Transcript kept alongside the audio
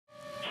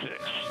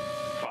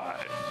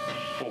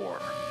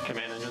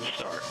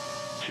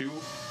2,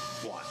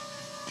 1.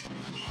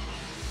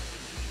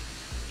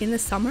 In the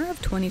summer of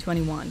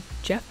 2021,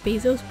 Jeff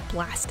Bezos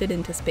blasted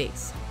into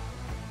space.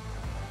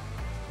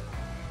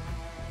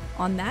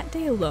 On that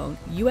day alone,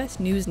 US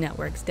news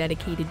networks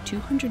dedicated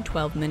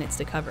 212 minutes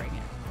to covering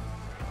it.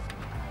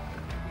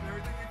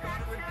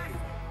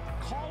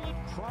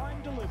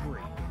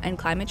 And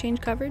climate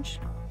change coverage?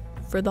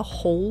 For the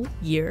whole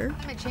year?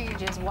 Climate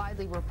change is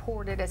widely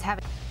reported as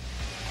having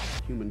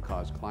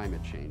human-caused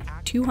climate change.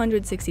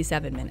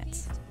 267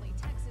 minutes.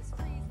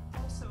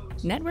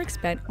 Networks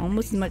spent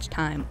almost as much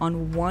time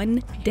on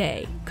one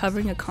day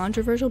covering a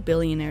controversial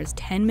billionaire's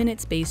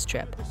 10-minute space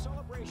trip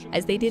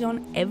as they did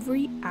on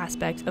every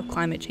aspect of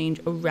climate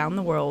change around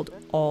the world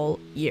all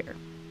year.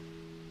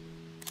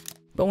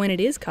 But when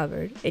it is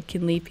covered, it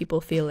can leave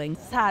people feeling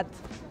sad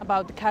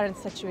about the current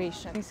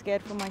situation. I'm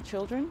scared for my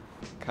children.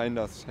 Kind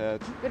of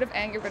sad. Bit of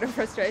anger, bit of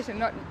frustration,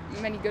 not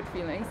many good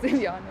feelings, to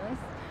be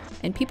honest.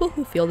 And people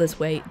who feel this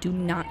way do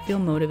not feel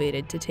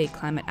motivated to take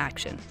climate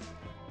action.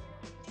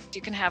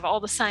 You can have all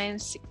the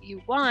science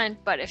you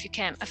want, but if you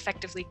can't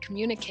effectively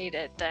communicate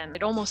it, then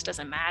it almost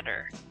doesn't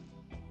matter.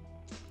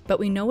 But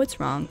we know what's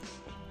wrong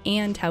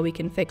and how we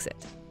can fix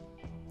it.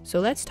 So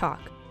let's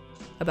talk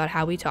about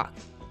how we talk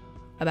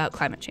about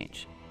climate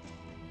change.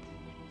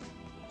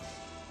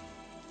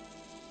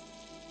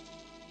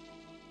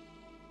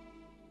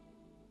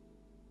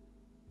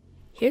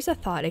 Here's a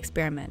thought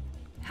experiment.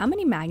 How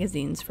many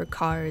magazines for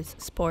cars,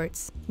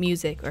 sports,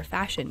 music, or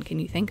fashion can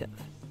you think of?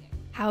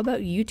 How about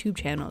YouTube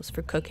channels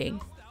for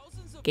cooking,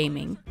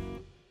 gaming,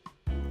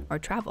 or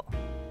travel?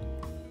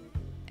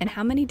 And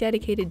how many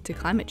dedicated to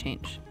climate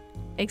change?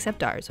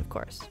 Except ours, of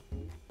course.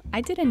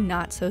 I did a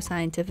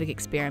not-so-scientific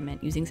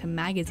experiment using some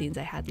magazines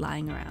I had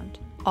lying around,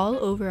 all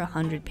over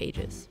 100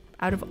 pages.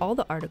 Out of all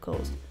the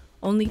articles,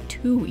 only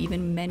 2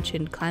 even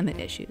mentioned climate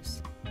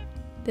issues.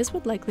 This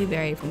would likely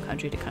vary from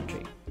country to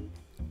country.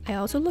 I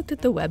also looked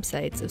at the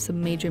websites of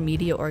some major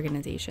media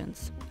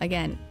organizations,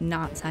 again,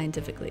 not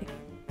scientifically.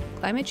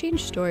 Climate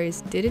change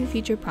stories didn't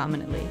feature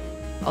prominently,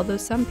 although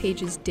some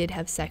pages did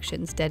have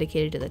sections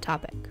dedicated to the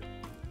topic.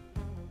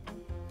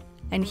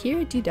 And here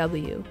at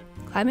DW,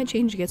 climate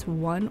change gets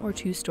 1 or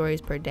 2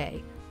 stories per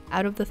day,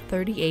 out of the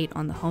 38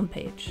 on the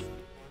homepage.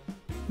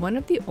 One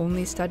of the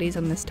only studies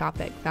on this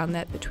topic found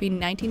that between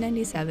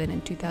 1997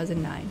 and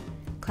 2009,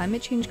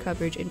 climate change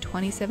coverage in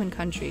 27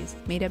 countries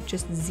made up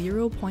just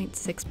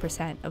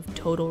 0.6% of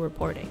total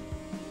reporting.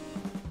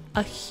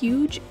 A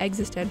huge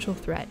existential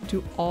threat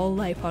to all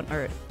life on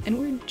Earth, and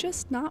we're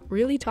just not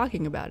really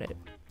talking about it.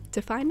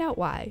 To find out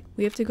why,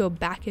 we have to go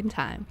back in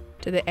time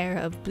to the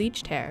era of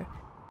bleached hair,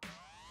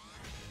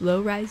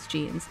 low-rise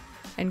jeans,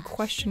 and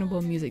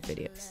questionable music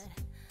videos,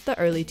 the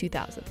early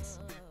 2000s.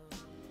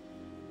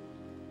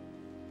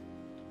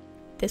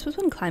 This was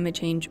when climate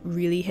change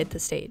really hit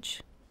the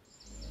stage.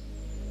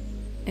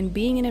 And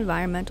being an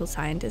environmental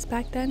scientist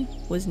back then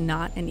was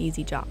not an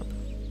easy job.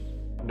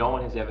 No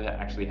one has ever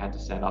actually had to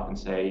stand up and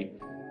say,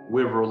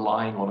 we're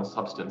relying on a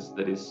substance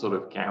that is sort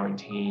of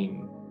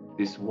guaranteeing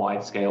this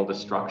wide-scale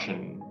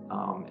destruction,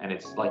 and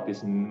it's like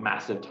this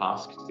massive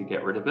task to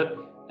get rid of it,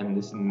 and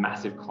this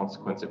massive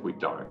consequence if we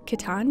don't.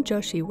 Ketan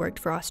Joshi worked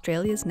for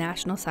Australia's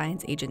National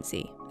Science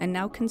Agency and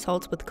now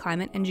consults with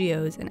climate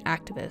NGOs and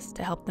activists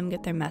to help them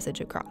get their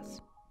message across.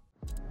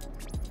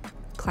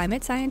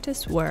 Climate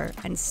scientists were,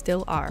 and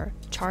still are,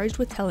 charged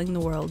with telling the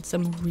world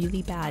some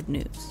really bad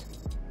news.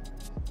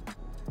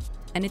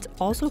 And it's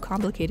also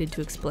complicated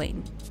to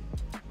explain.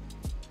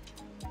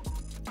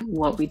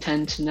 What we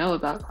tend to know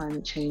about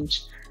climate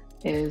change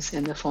is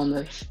in the form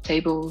of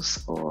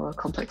tables or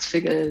complex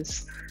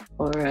figures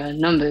or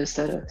numbers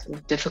that are sort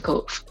of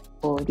difficult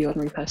for the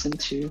ordinary person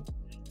to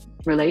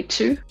relate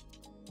to.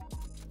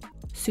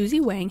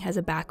 Susie Wang has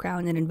a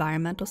background in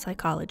environmental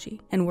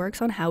psychology and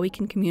works on how we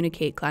can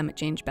communicate climate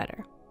change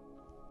better.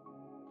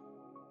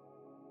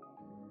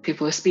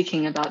 People are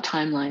speaking about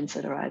timelines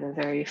that are either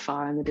very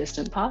far in the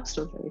distant past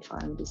or very far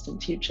in the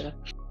distant future.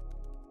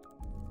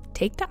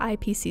 Take the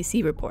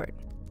IPCC report.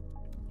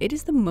 It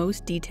is the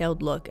most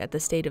detailed look at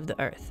the state of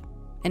the Earth,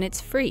 and it's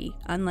free,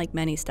 unlike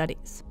many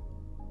studies.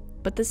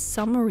 But the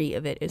summary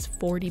of it is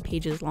 40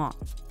 pages long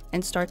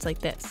and starts like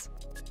this.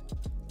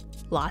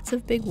 Lots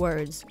of big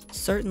words,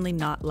 certainly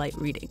not light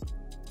reading.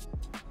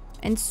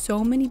 And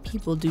so many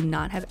people do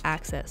not have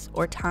access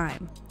or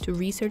time to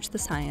research the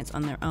science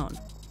on their own.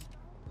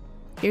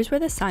 Here's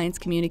where the science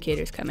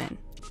communicators come in.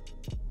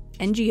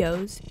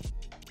 NGOs,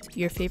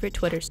 your favorite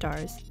Twitter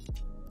stars,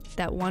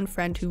 that one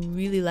friend who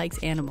really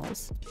likes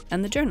animals,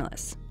 and the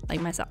journalists, like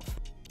myself.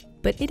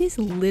 But it is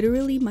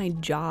literally my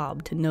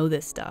job to know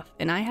this stuff,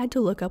 and I had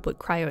to look up what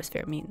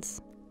cryosphere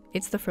means.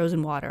 It's the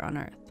frozen water on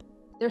Earth.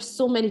 There's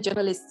so many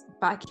journalists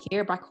back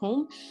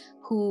home,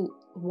 who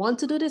want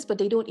to do this, but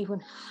they don't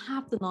even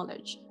have the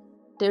knowledge.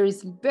 There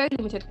is very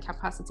limited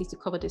capacity to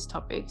cover these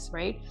topics,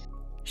 right?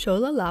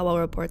 Shola Lawa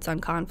reports on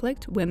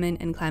conflict, women,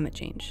 and climate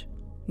change.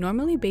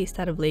 Normally based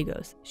out of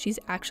Lagos, she's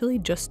actually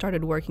just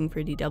started working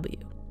for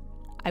DW.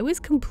 I was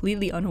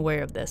completely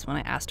unaware of this when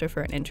I asked her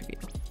for an interview.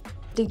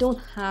 They don't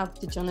have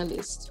the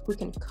journalists who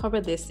can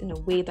cover this in a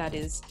way that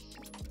is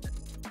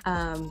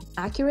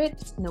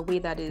accurate, in a way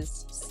that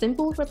is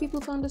simple for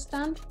people to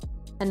understand,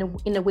 and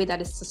in a way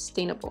that is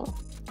sustainable.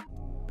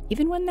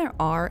 Even when there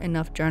are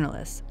enough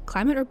journalists,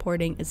 climate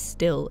reporting is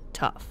still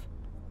tough.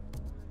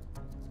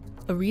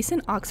 A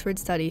recent Oxford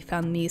study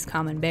found these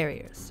common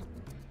barriers.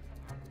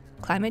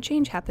 Climate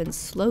change happens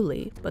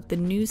slowly, but the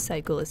news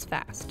cycle is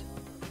fast.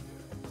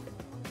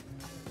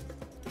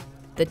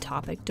 The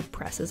topic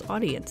depresses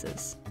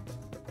audiences.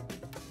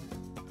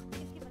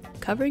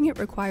 Covering it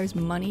requires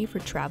money for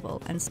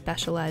travel and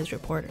specialized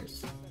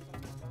reporters.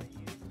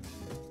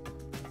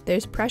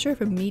 There's pressure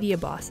from media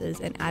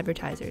bosses and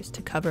advertisers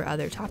to cover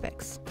other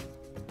topics.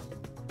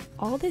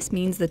 All this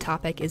means the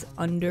topic is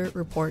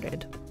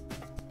underreported.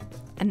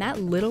 And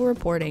that little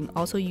reporting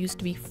also used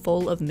to be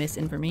full of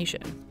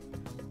misinformation.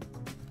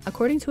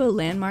 According to a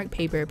landmark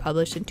paper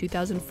published in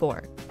 2004,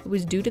 it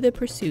was due to the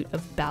pursuit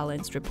of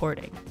balanced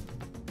reporting.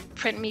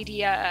 Print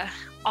media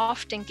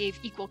often gave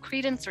equal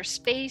credence or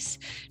space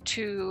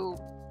to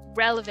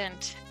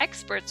relevant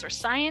experts or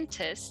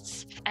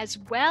scientists, as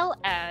well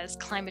as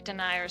climate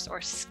deniers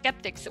or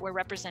skeptics that were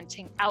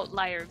representing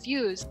outlier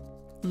views.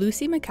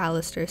 Lucy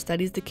McAllister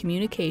studies the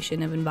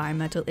communication of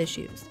environmental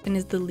issues and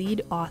is the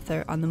lead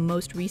author on the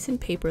most recent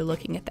paper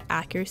looking at the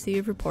accuracy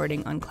of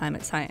reporting on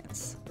climate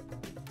science.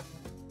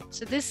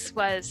 So this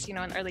was, in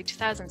the early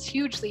 2000s,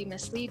 hugely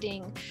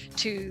misleading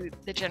to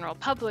the general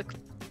public.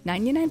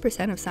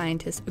 99% of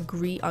scientists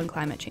agree on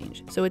climate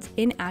change, so it's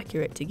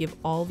inaccurate to give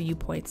all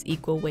viewpoints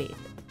equal weight.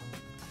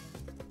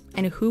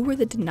 And who were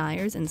the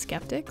deniers and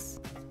skeptics?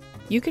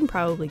 You can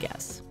probably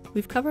guess.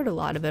 We've covered a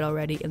lot of it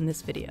already in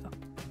this video.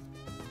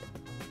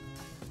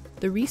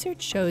 The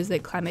research shows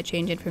that climate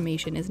change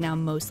information is now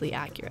mostly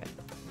accurate.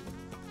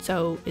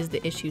 So is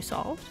the issue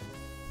solved?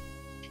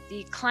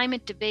 The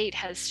climate debate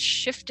has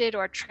shifted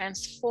or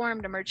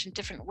transformed, emerged in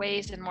different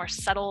ways in more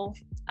subtle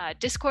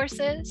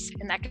discourses.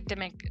 In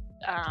academic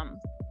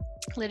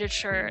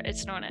literature,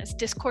 it's known as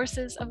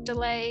discourses of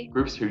delay.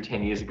 Groups who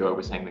 10 years ago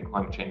were saying that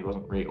climate change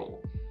wasn't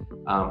real,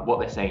 what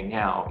they're saying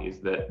now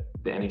is that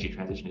the energy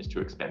transition is too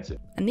expensive.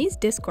 And these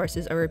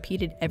discourses are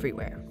repeated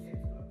everywhere,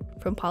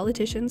 from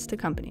politicians to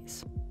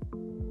companies.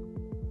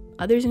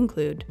 Others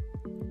include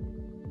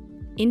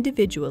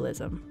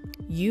individualism.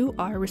 You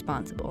are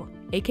responsible,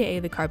 aka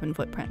the carbon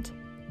footprint.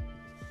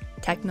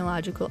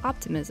 Technological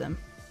optimism.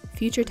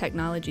 Future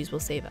technologies will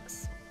save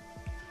us.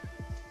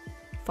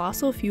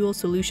 Fossil fuel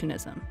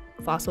solutionism.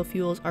 Fossil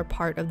fuels are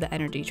part of the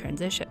energy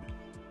transition.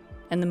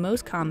 And the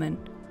most common,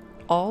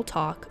 all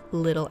talk,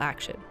 little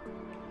action.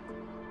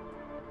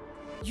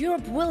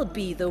 Europe will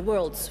be the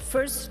world's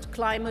first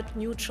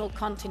climate-neutral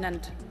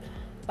continent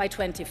by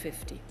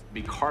 2050.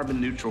 Be carbon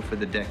neutral for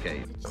the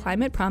decade.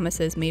 Climate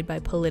promises made by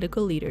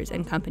political leaders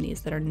and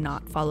companies that are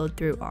not followed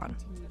through on.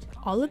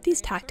 All of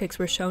these tactics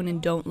were shown in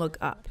Don't Look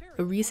Up,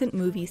 a recent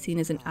movie seen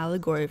as an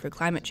allegory for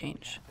climate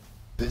change.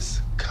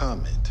 This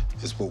comet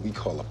is what we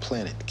call a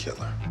planet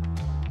killer.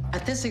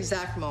 At this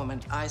exact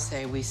moment, I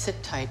say we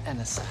sit tight and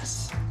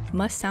assess.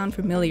 Must sound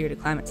familiar to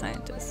climate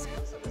scientists.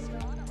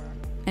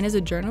 And as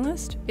a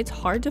journalist, it's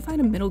hard to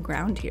find a middle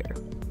ground here.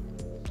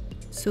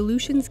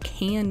 Solutions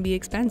can be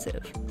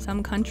expensive.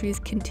 Some countries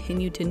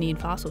continue to need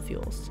fossil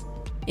fuels.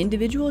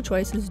 Individual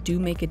choices do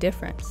make a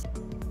difference.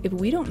 If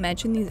we don't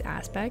mention these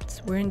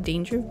aspects, we're in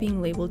danger of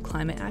being labeled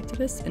climate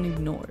activists and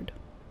ignored.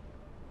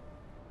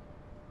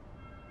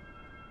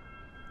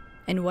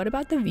 And what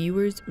about the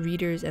viewers,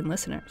 readers, and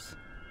listeners?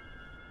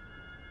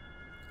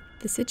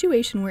 The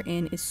situation we're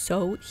in is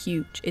so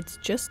huge, it's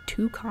just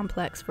too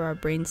complex for our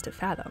brains to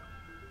fathom.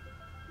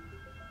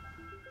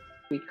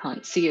 We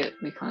can't see it,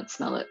 we can't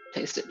smell it,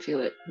 taste it,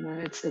 feel it.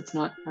 It's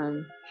not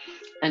an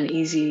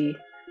easy,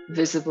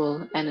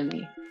 visible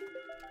enemy.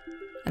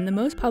 And the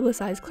most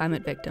publicized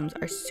climate victims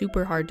are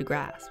super hard to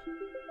grasp.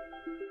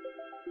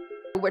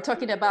 We're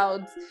talking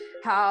about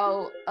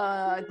how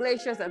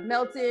glaciers are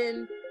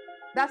melting.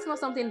 That's not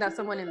something that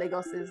someone in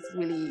Lagos is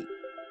really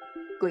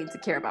going to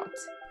care about.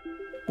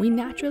 We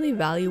naturally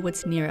value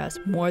what's near us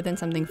more than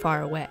something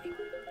far away.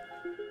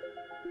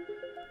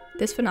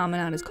 This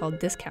phenomenon is called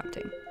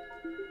discounting.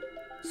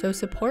 So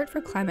support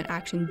for climate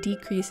action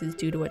decreases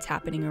due to what's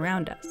happening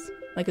around us,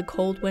 like a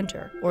cold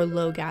winter or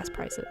low gas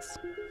prices.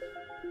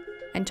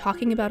 And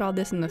talking about all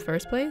this in the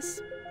first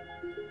place,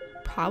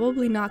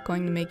 probably not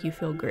going to make you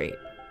feel great.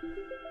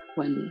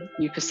 When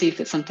you perceive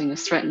that something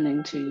is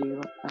threatening to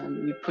you,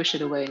 you push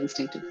it away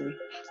instinctively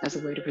as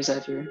a way to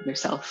preserve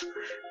yourself.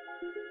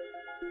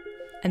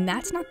 And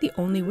that's not the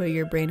only way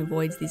your brain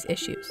avoids these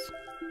issues.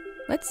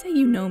 Let's say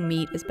you know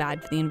meat is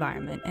bad for the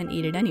environment and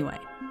eat it anyway.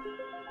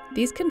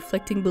 These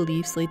conflicting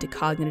beliefs lead to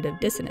cognitive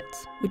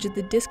dissonance, which is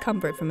the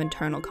discomfort from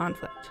internal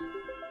conflict.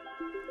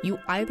 You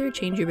either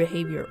change your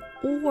behavior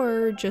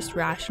or just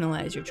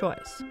rationalize your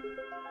choice.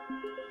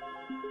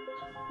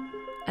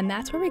 And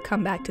that's where we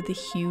come back to the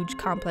huge,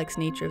 complex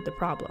nature of the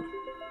problem.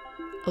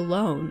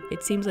 Alone,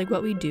 it seems like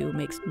what we do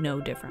makes no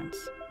difference.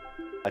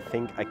 I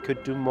think I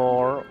could do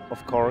more,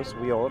 of course,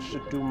 we all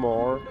should do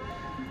more.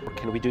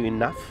 Can we do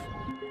enough?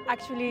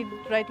 Actually,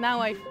 right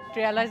now I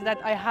realize that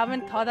I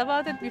haven't thought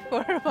about it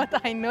before, but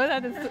I know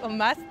that it's a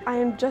must. I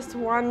am just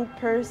one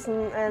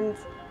person and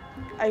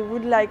I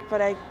would like,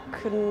 but I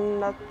could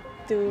not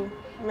do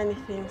many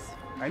things.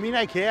 I mean,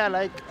 I care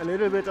like a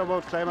little bit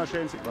about climate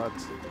change, but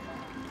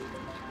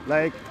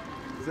like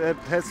that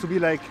has to be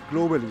like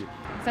globally.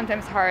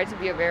 Sometimes hard to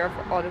be aware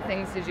of all the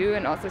things you do,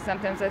 and also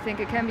sometimes I think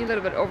it can be a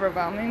little bit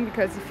overwhelming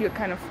because you feel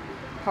kind of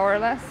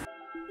powerless.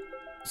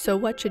 So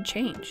what should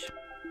change?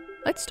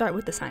 Let's start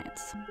with the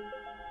science.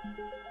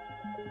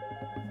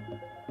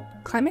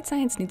 Climate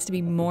science needs to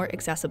be more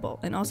accessible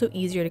and also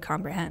easier to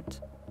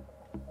comprehend.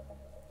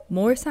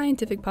 More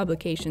scientific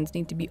publications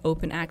need to be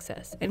open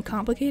access, and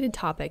complicated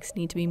topics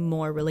need to be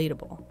more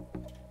relatable.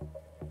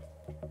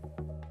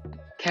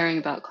 Caring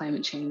about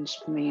climate change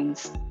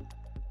means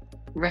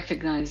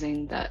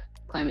recognizing that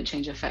climate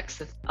change affects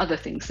the other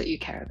things that you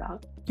care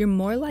about. You're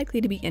more likely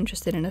to be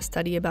interested in a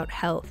study about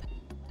health,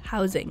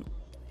 housing,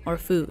 or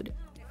food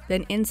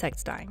than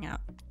insects dying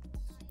out.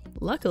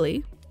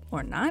 Luckily,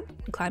 or not,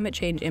 climate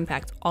change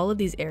impacts all of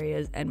these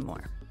areas and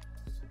more.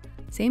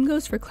 Same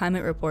goes for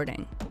climate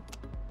reporting.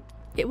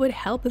 It would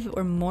help if it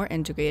were more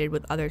integrated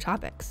with other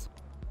topics,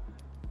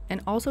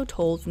 and also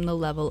told from the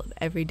level of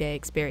everyday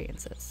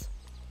experiences.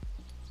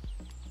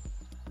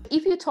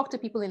 If you talk to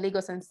people in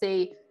Lagos and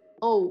say,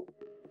 oh,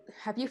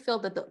 have you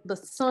felt that the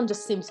sun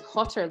just seems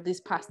hotter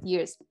these past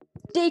years?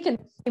 They can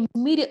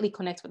immediately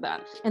connect with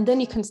that. And then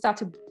you can start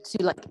to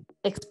like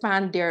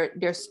expand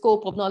their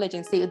scope of knowledge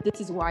and say,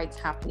 this is why it's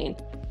happening.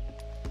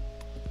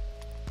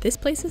 This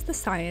places the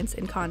science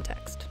in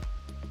context.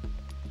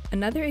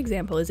 Another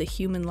example is a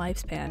human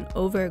lifespan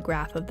over a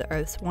graph of the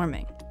Earth's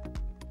warming.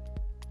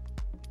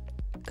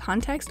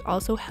 Context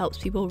also helps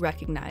people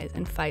recognize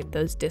and fight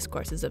those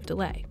discourses of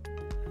delay,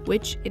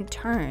 which in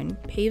turn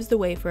paves the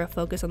way for a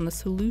focus on the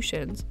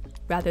solutions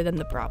rather than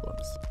the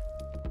problems.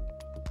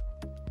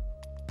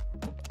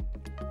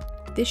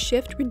 This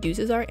shift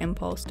reduces our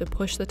impulse to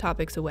push the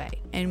topics away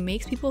and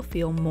makes people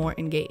feel more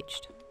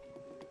engaged.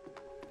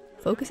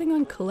 Focusing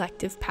on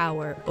collective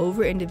power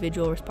over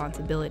individual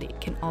responsibility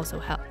can also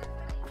help.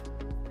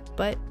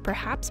 But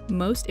perhaps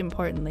most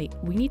importantly,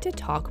 we need to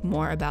talk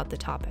more about the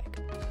topic.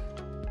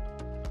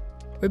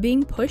 We're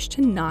being pushed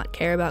to not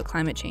care about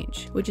climate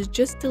change, which is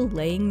just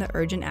delaying the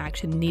urgent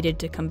action needed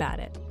to combat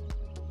it.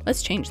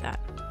 Let's change that.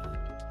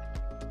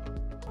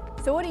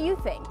 So what do you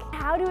think?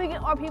 How do we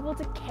get more people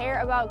to care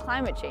about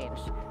climate change?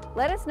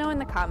 Let us know in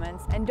the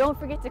comments, and don't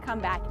forget to come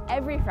back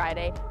every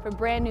Friday for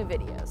brand new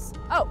videos.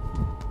 Oh,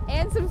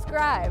 and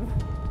subscribe.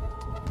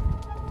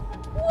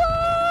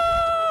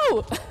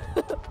 Whoa!